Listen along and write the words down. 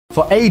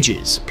For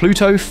ages,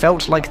 Pluto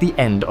felt like the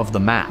end of the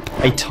map,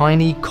 a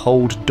tiny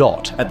cold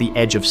dot at the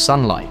edge of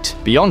sunlight.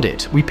 Beyond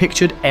it, we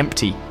pictured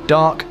empty,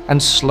 dark,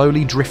 and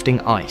slowly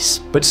drifting ice.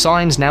 But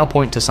signs now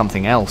point to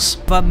something else.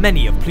 But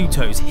many of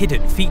Pluto's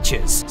hidden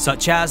features,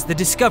 such as the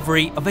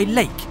discovery of a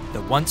lake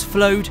that once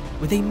flowed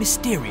with a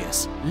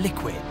mysterious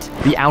liquid.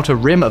 The outer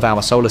rim of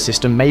our solar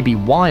system may be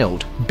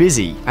wild,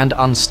 busy, and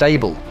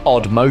unstable.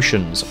 Odd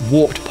motions,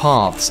 warped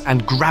paths,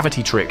 and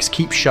gravity tricks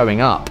keep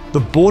showing up. The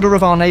border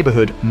of our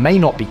neighborhood may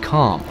not be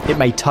calm. It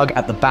may tug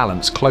at the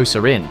balance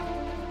closer in.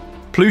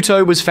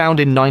 Pluto was found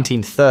in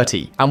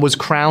 1930 and was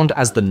crowned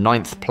as the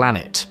 9th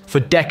planet. For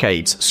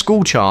decades,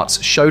 school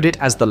charts showed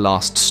it as the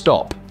last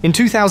stop. In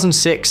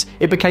 2006,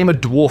 it became a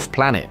dwarf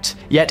planet,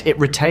 yet it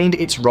retained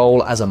its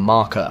role as a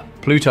marker.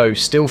 Pluto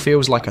still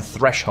feels like a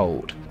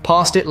threshold.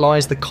 Past it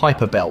lies the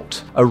Kuiper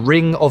Belt, a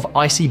ring of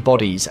icy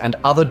bodies and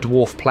other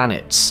dwarf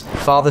planets.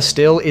 Farther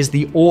still is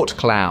the Oort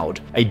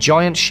cloud, a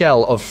giant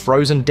shell of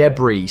frozen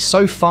debris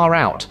so far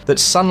out that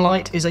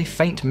sunlight is a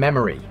faint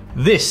memory.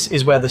 This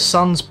is where the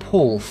sun's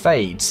pull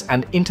fades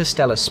and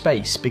interstellar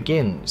space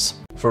begins.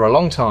 For a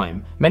long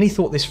time, many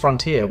thought this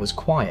frontier was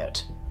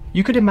quiet.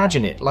 You could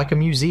imagine it like a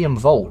museum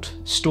vault,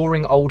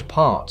 storing old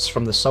parts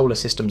from the solar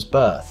system's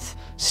birth.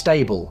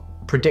 Stable,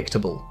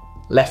 predictable,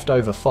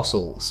 leftover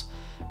fossils.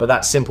 But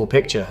that simple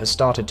picture has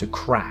started to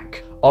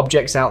crack.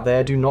 Objects out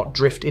there do not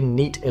drift in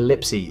neat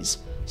ellipses.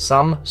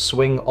 Some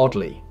swing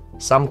oddly,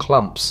 some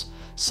clumps,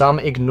 some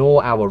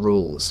ignore our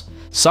rules.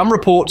 Some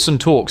reports and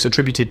talks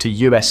attributed to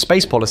US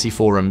space policy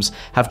forums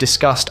have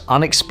discussed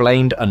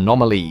unexplained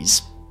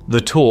anomalies.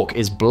 The talk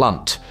is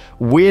blunt.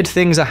 Weird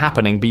things are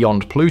happening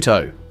beyond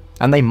Pluto,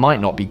 and they might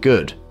not be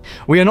good.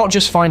 We are not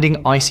just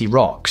finding icy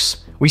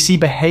rocks. We see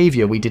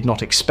behavior we did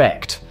not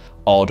expect.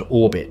 Odd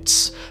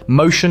orbits,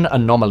 motion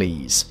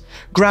anomalies.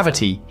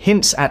 Gravity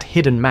hints at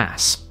hidden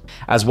mass.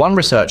 As one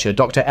researcher,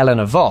 Dr.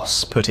 Eleanor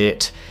Voss, put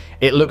it,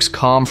 "It looks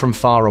calm from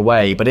far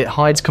away, but it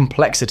hides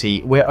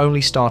complexity we're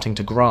only starting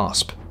to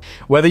grasp."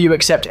 Whether you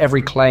accept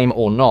every claim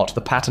or not,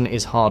 the pattern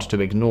is hard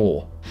to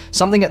ignore.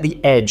 Something at the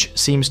edge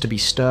seems to be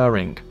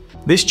stirring.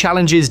 This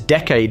challenges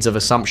decades of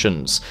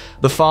assumptions.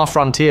 The far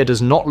frontier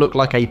does not look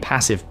like a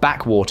passive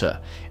backwater.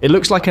 It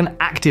looks like an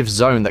active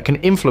zone that can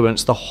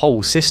influence the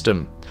whole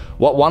system.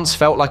 What once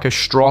felt like a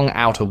strong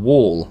outer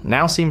wall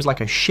now seems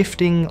like a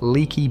shifting,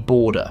 leaky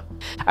border.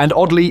 And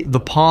oddly, the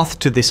path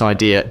to this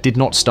idea did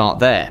not start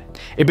there.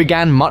 It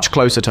began much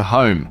closer to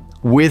home,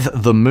 with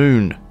the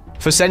moon.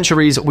 For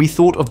centuries, we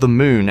thought of the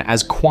moon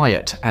as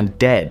quiet and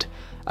dead,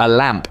 a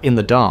lamp in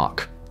the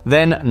dark.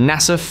 Then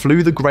NASA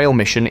flew the Grail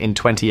mission in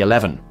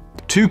 2011.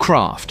 Two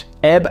craft,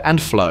 Ebb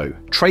and Flow,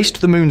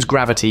 traced the moon's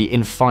gravity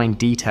in fine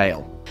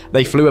detail.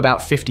 They flew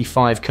about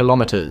 55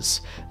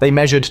 kilometers. They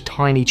measured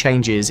tiny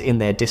changes in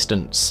their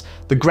distance.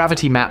 The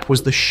gravity map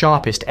was the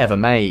sharpest ever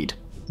made.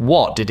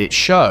 What did it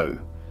show?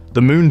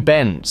 The moon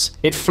bends.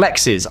 It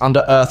flexes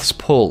under Earth's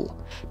pull.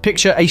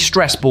 Picture a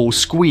stress ball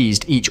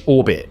squeezed each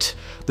orbit.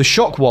 The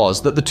shock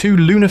was that the two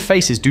lunar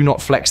faces do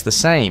not flex the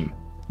same.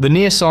 The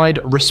near side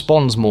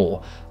responds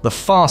more. The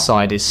far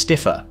side is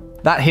stiffer.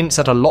 That hints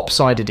at a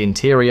lopsided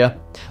interior.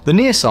 The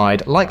near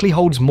side likely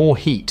holds more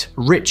heat,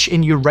 rich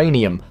in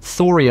uranium,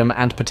 thorium,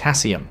 and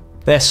potassium.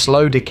 Their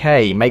slow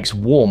decay makes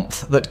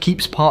warmth that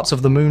keeps parts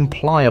of the moon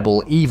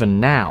pliable even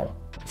now.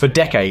 For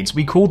decades,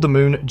 we called the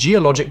moon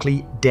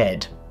geologically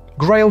dead.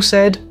 Grail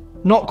said,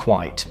 not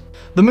quite.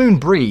 The moon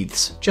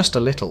breathes, just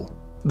a little.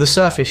 The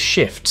surface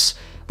shifts.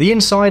 The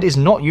inside is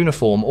not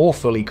uniform or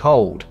fully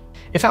cold.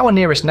 If our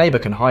nearest neighbor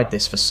can hide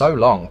this for so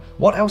long,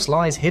 what else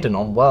lies hidden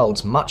on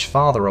worlds much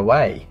farther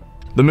away?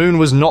 The moon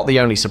was not the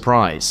only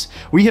surprise.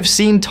 We have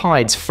seen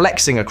tides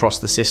flexing across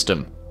the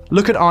system.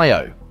 Look at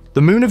Io,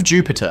 the moon of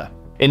Jupiter.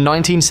 In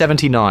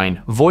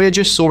 1979,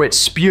 Voyager saw it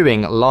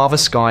spewing lava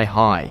sky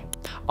high.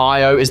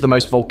 Io is the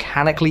most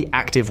volcanically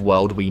active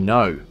world we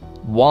know.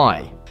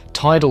 Why?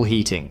 Tidal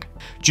heating.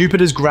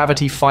 Jupiter's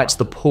gravity fights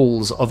the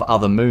pulls of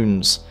other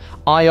moons.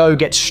 Io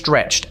gets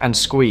stretched and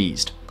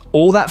squeezed.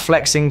 All that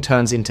flexing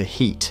turns into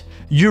heat.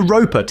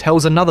 Europa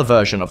tells another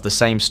version of the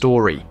same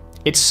story.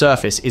 Its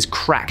surface is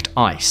cracked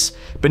ice.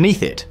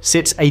 Beneath it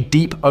sits a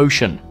deep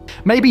ocean,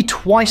 maybe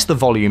twice the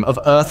volume of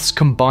Earth's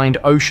combined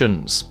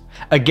oceans.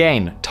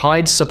 Again,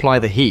 tides supply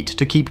the heat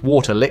to keep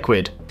water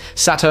liquid.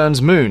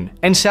 Saturn's moon,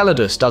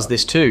 Enceladus, does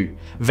this too,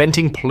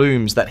 venting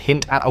plumes that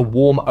hint at a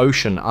warm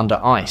ocean under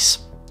ice.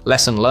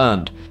 Lesson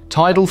learned.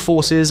 Tidal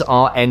forces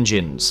are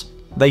engines.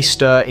 They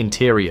stir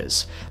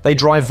interiors. They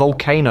drive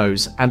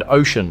volcanoes and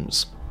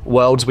oceans.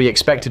 Worlds we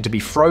expected to be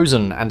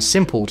frozen and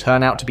simple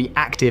turn out to be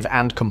active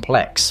and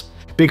complex.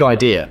 Big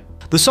idea.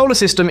 The solar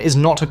system is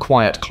not a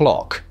quiet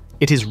clock.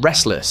 It is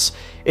restless.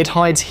 It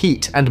hides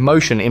heat and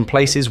motion in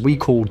places we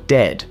call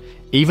dead.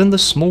 Even the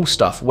small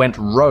stuff went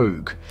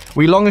rogue.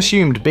 We long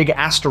assumed big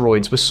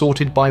asteroids were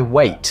sorted by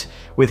weight,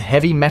 with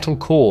heavy metal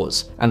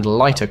cores and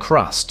lighter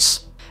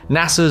crusts.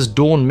 NASA's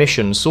Dawn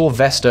mission saw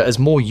Vesta as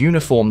more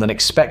uniform than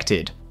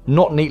expected,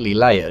 not neatly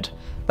layered.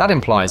 That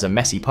implies a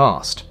messy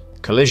past.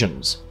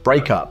 Collisions,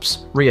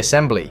 breakups,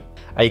 reassembly.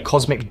 a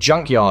cosmic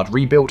junkyard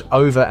rebuilt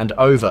over and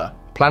over.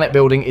 Planet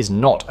building is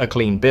not a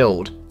clean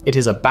build, it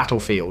is a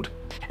battlefield.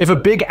 If a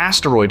big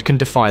asteroid can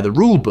defy the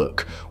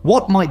rulebook,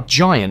 what might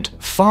giant,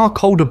 far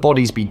colder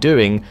bodies be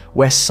doing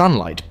where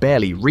sunlight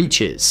barely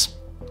reaches?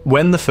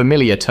 When the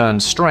familiar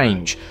turns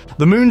strange,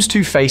 the moon's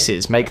two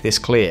faces make this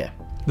clear.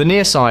 The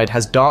near side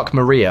has dark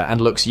Maria and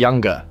looks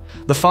younger.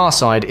 The far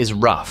side is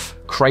rough,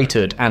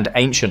 cratered, and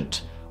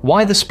ancient.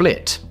 Why the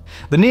split?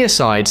 The near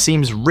side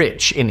seems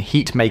rich in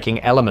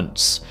heat-making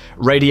elements.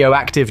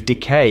 Radioactive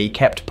decay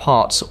kept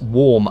parts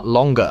warm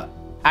longer.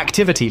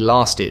 Activity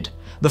lasted.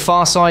 The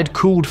far side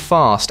cooled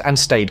fast and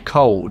stayed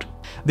cold.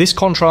 This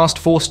contrast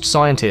forced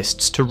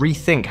scientists to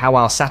rethink how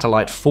our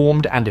satellite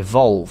formed and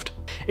evolved.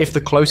 If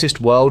the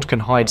closest world can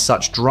hide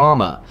such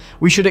drama,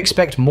 we should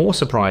expect more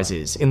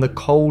surprises in the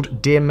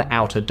cold, dim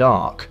outer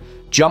dark.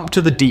 Jump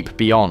to the deep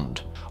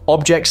beyond.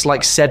 Objects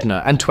like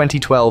Sedna and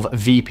 2012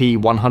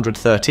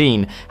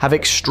 VP-113 have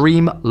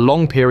extreme,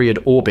 long-period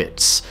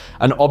orbits,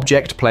 an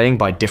object playing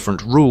by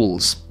different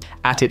rules.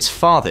 At its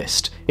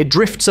farthest, it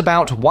drifts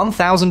about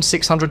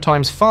 1,600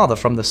 times farther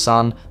from the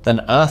Sun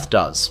than Earth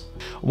does.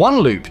 One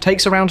loop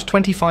takes around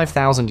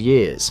 25,000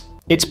 years.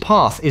 Its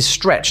path is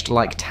stretched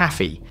like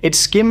taffy. It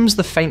skims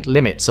the faint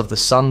limits of the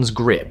Sun's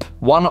grip.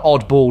 One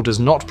oddball does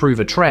not prove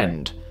a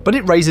trend, but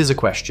it raises a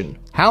question.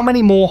 How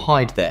many more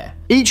hide there?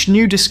 Each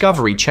new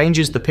discovery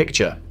changes the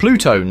picture.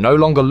 Pluto no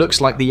longer looks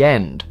like the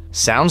end.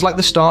 Sounds like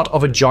the start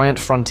of a giant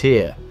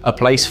frontier. A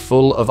place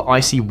full of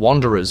icy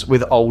wanderers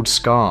with old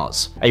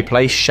scars. A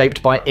place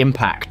shaped by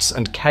impacts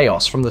and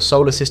chaos from the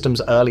solar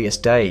system's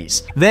earliest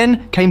days.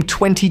 Then came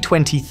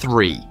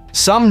 2023.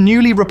 Some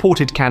newly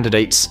reported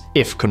candidates,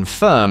 if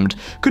confirmed,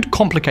 could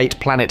complicate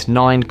Planet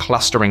 9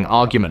 clustering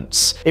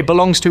arguments. It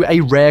belongs to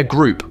a rare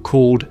group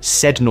called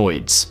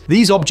sednoids.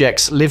 These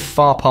objects live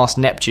far past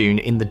Neptune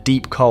in the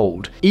deep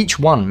cold. Each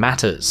one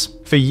matters.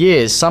 For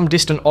years, some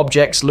distant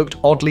objects looked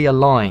oddly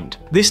aligned.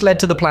 This led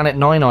to the Planet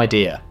 9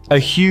 idea, a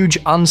huge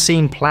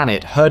unseen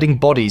planet herding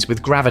bodies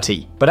with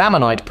gravity. But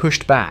Ammonite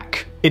pushed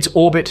back. Its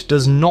orbit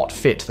does not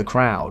fit the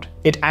crowd.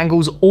 It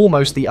angles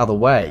almost the other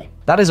way.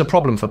 That is a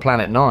problem for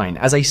Planet 9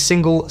 as a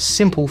single,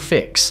 simple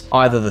fix.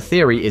 Either the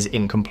theory is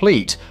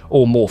incomplete,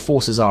 or more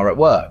forces are at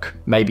work.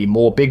 Maybe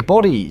more big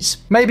bodies.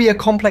 Maybe a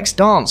complex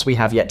dance we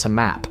have yet to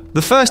map.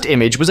 The first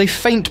image was a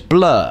faint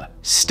blur.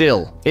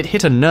 Still, it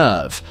hit a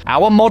nerve.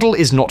 Our model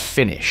is not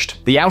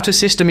finished. The outer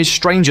system is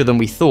stranger than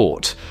we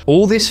thought.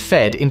 All this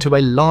fed into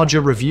a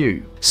larger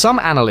review. Some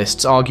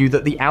analysts argue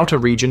that the outer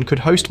region could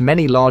host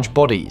many large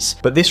bodies,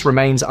 but this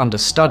remains under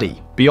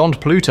study.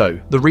 Beyond Pluto,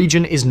 the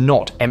region is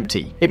not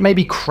empty. It may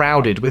be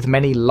crowded with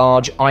many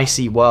large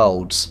icy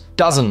worlds.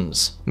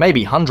 Dozens,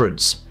 maybe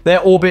hundreds.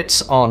 Their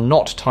orbits are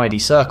not tidy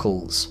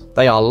circles.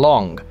 They are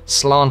long,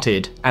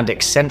 slanted, and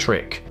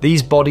eccentric.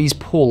 These bodies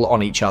pull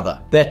on each other.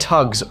 Their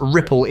tugs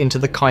ripple into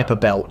the Kuiper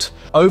belt.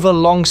 Over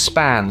long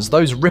spans,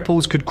 those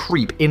ripples could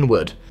creep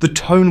inward. The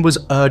tone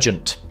was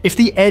urgent. If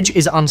the edge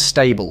is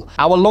unstable,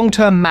 our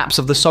long-term maps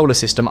of the solar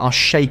system are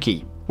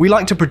shaky. We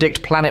like to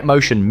predict planet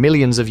motion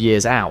millions of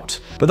years out,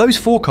 but those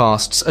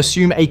forecasts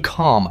assume a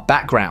calm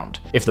background.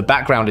 If the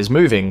background is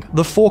moving,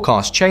 the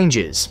forecast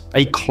changes.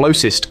 A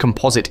closest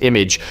composite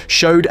image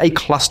showed a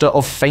cluster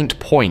of faint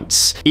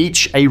points,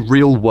 each a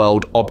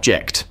real-world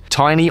object.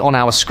 Tiny on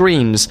our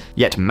screens,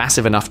 yet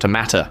massive enough to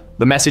matter.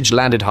 The message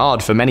landed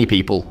hard for many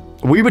people.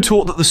 We were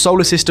taught that the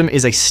solar system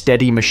is a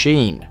steady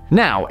machine.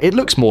 Now, it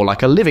looks more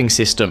like a living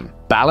system.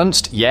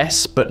 Balanced,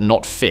 yes, but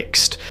not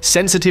fixed.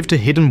 Sensitive to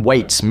hidden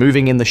weights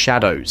moving in the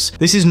shadows.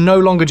 This is no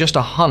longer just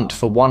a hunt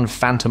for one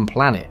phantom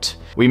planet.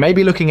 We may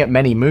be looking at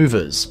many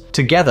movers.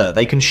 Together,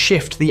 they can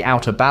shift the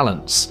outer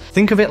balance.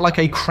 Think of it like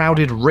a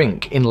crowded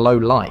rink in low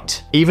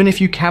light. Even if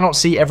you cannot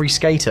see every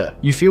skater,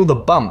 you feel the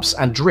bumps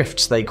and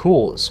drifts they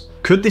cause.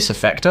 Could this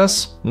affect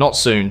us? Not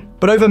soon.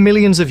 But over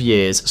millions of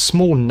years,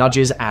 small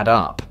nudges add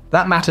up.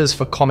 That matters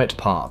for comet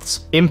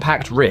paths,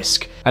 impact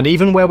risk, and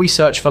even where we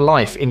search for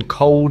life in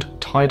cold,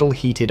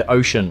 tidal-heated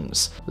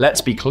oceans.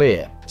 Let's be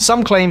clear.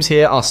 Some claims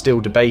here are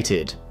still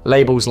debated.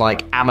 Labels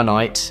like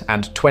Ammonite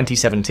and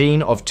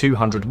 2017 of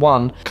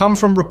 201 come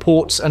from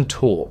reports and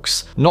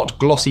talks, not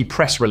glossy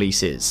press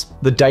releases.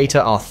 The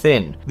data are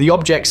thin, the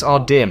objects are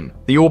dim,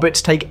 the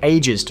orbits take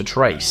ages to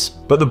trace.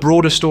 But the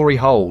broader story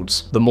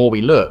holds. The more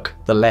we look,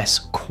 the less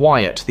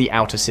quiet the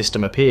outer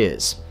system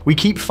appears. We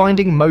keep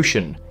finding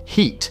motion,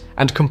 heat,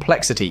 and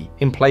complexity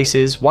in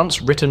places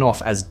once written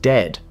off as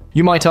dead.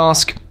 You might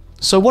ask,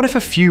 so what if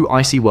a few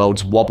icy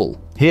worlds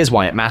wobble? Here's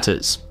why it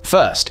matters.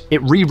 First,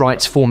 it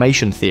rewrites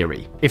formation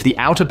theory. If the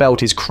outer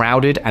belt is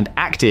crowded and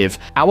active,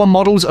 our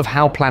models of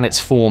how planets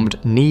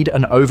formed need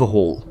an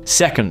overhaul.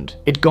 Second,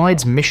 it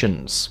guides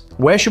missions.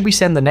 Where should we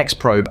send the next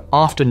probe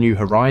after New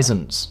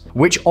Horizons?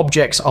 Which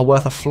objects are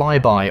worth a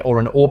flyby or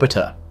an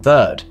orbiter?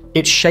 Third,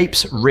 it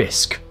shapes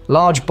risk.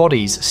 Large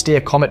bodies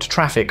steer comet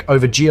traffic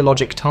over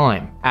geologic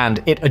time,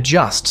 and it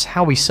adjusts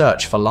how we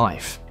search for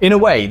life. In a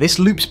way, this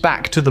loops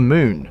back to the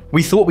moon.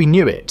 We thought we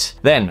knew it.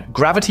 Then,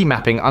 gravity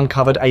mapping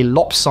uncovered a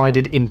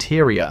lopsided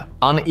interior.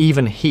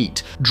 Uneven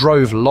heat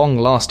drove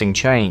long-lasting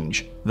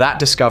change. That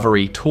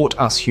discovery taught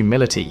us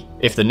humility.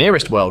 If the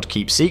nearest world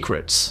keeps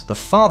secrets, the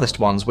farthest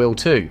ones will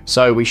too.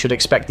 So we should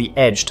expect the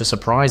edge to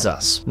surprise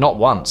us. Not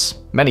once,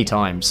 many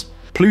times.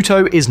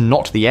 Pluto is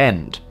not the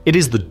end. It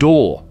is the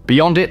door.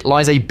 Beyond it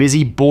lies a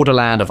busy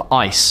borderland of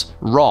ice,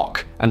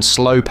 rock, and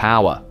slow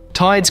power.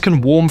 Tides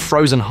can warm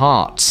frozen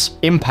hearts.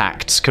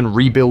 Impacts can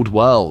rebuild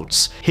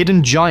worlds.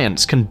 Hidden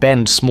giants can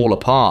bend smaller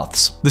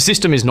paths. The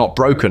system is not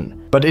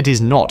broken, but it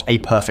is not a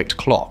perfect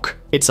clock.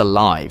 It's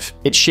alive.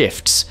 It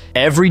shifts.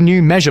 Every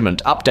new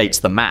measurement updates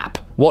the map.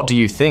 What do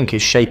you think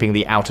is shaping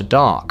the outer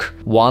dark?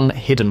 One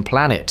hidden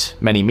planet,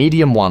 many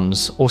medium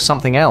ones, or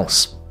something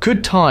else?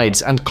 Could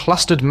tides and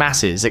clustered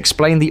masses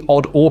explain the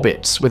odd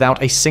orbits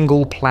without a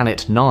single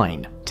Planet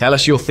 9? Tell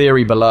us your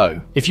theory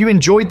below. If you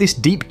enjoyed this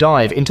deep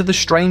dive into the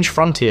strange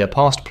frontier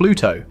past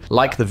Pluto,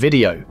 like the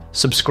video,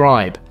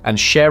 subscribe, and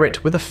share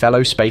it with a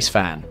fellow space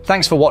fan.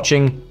 Thanks for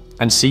watching,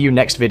 and see you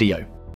next video.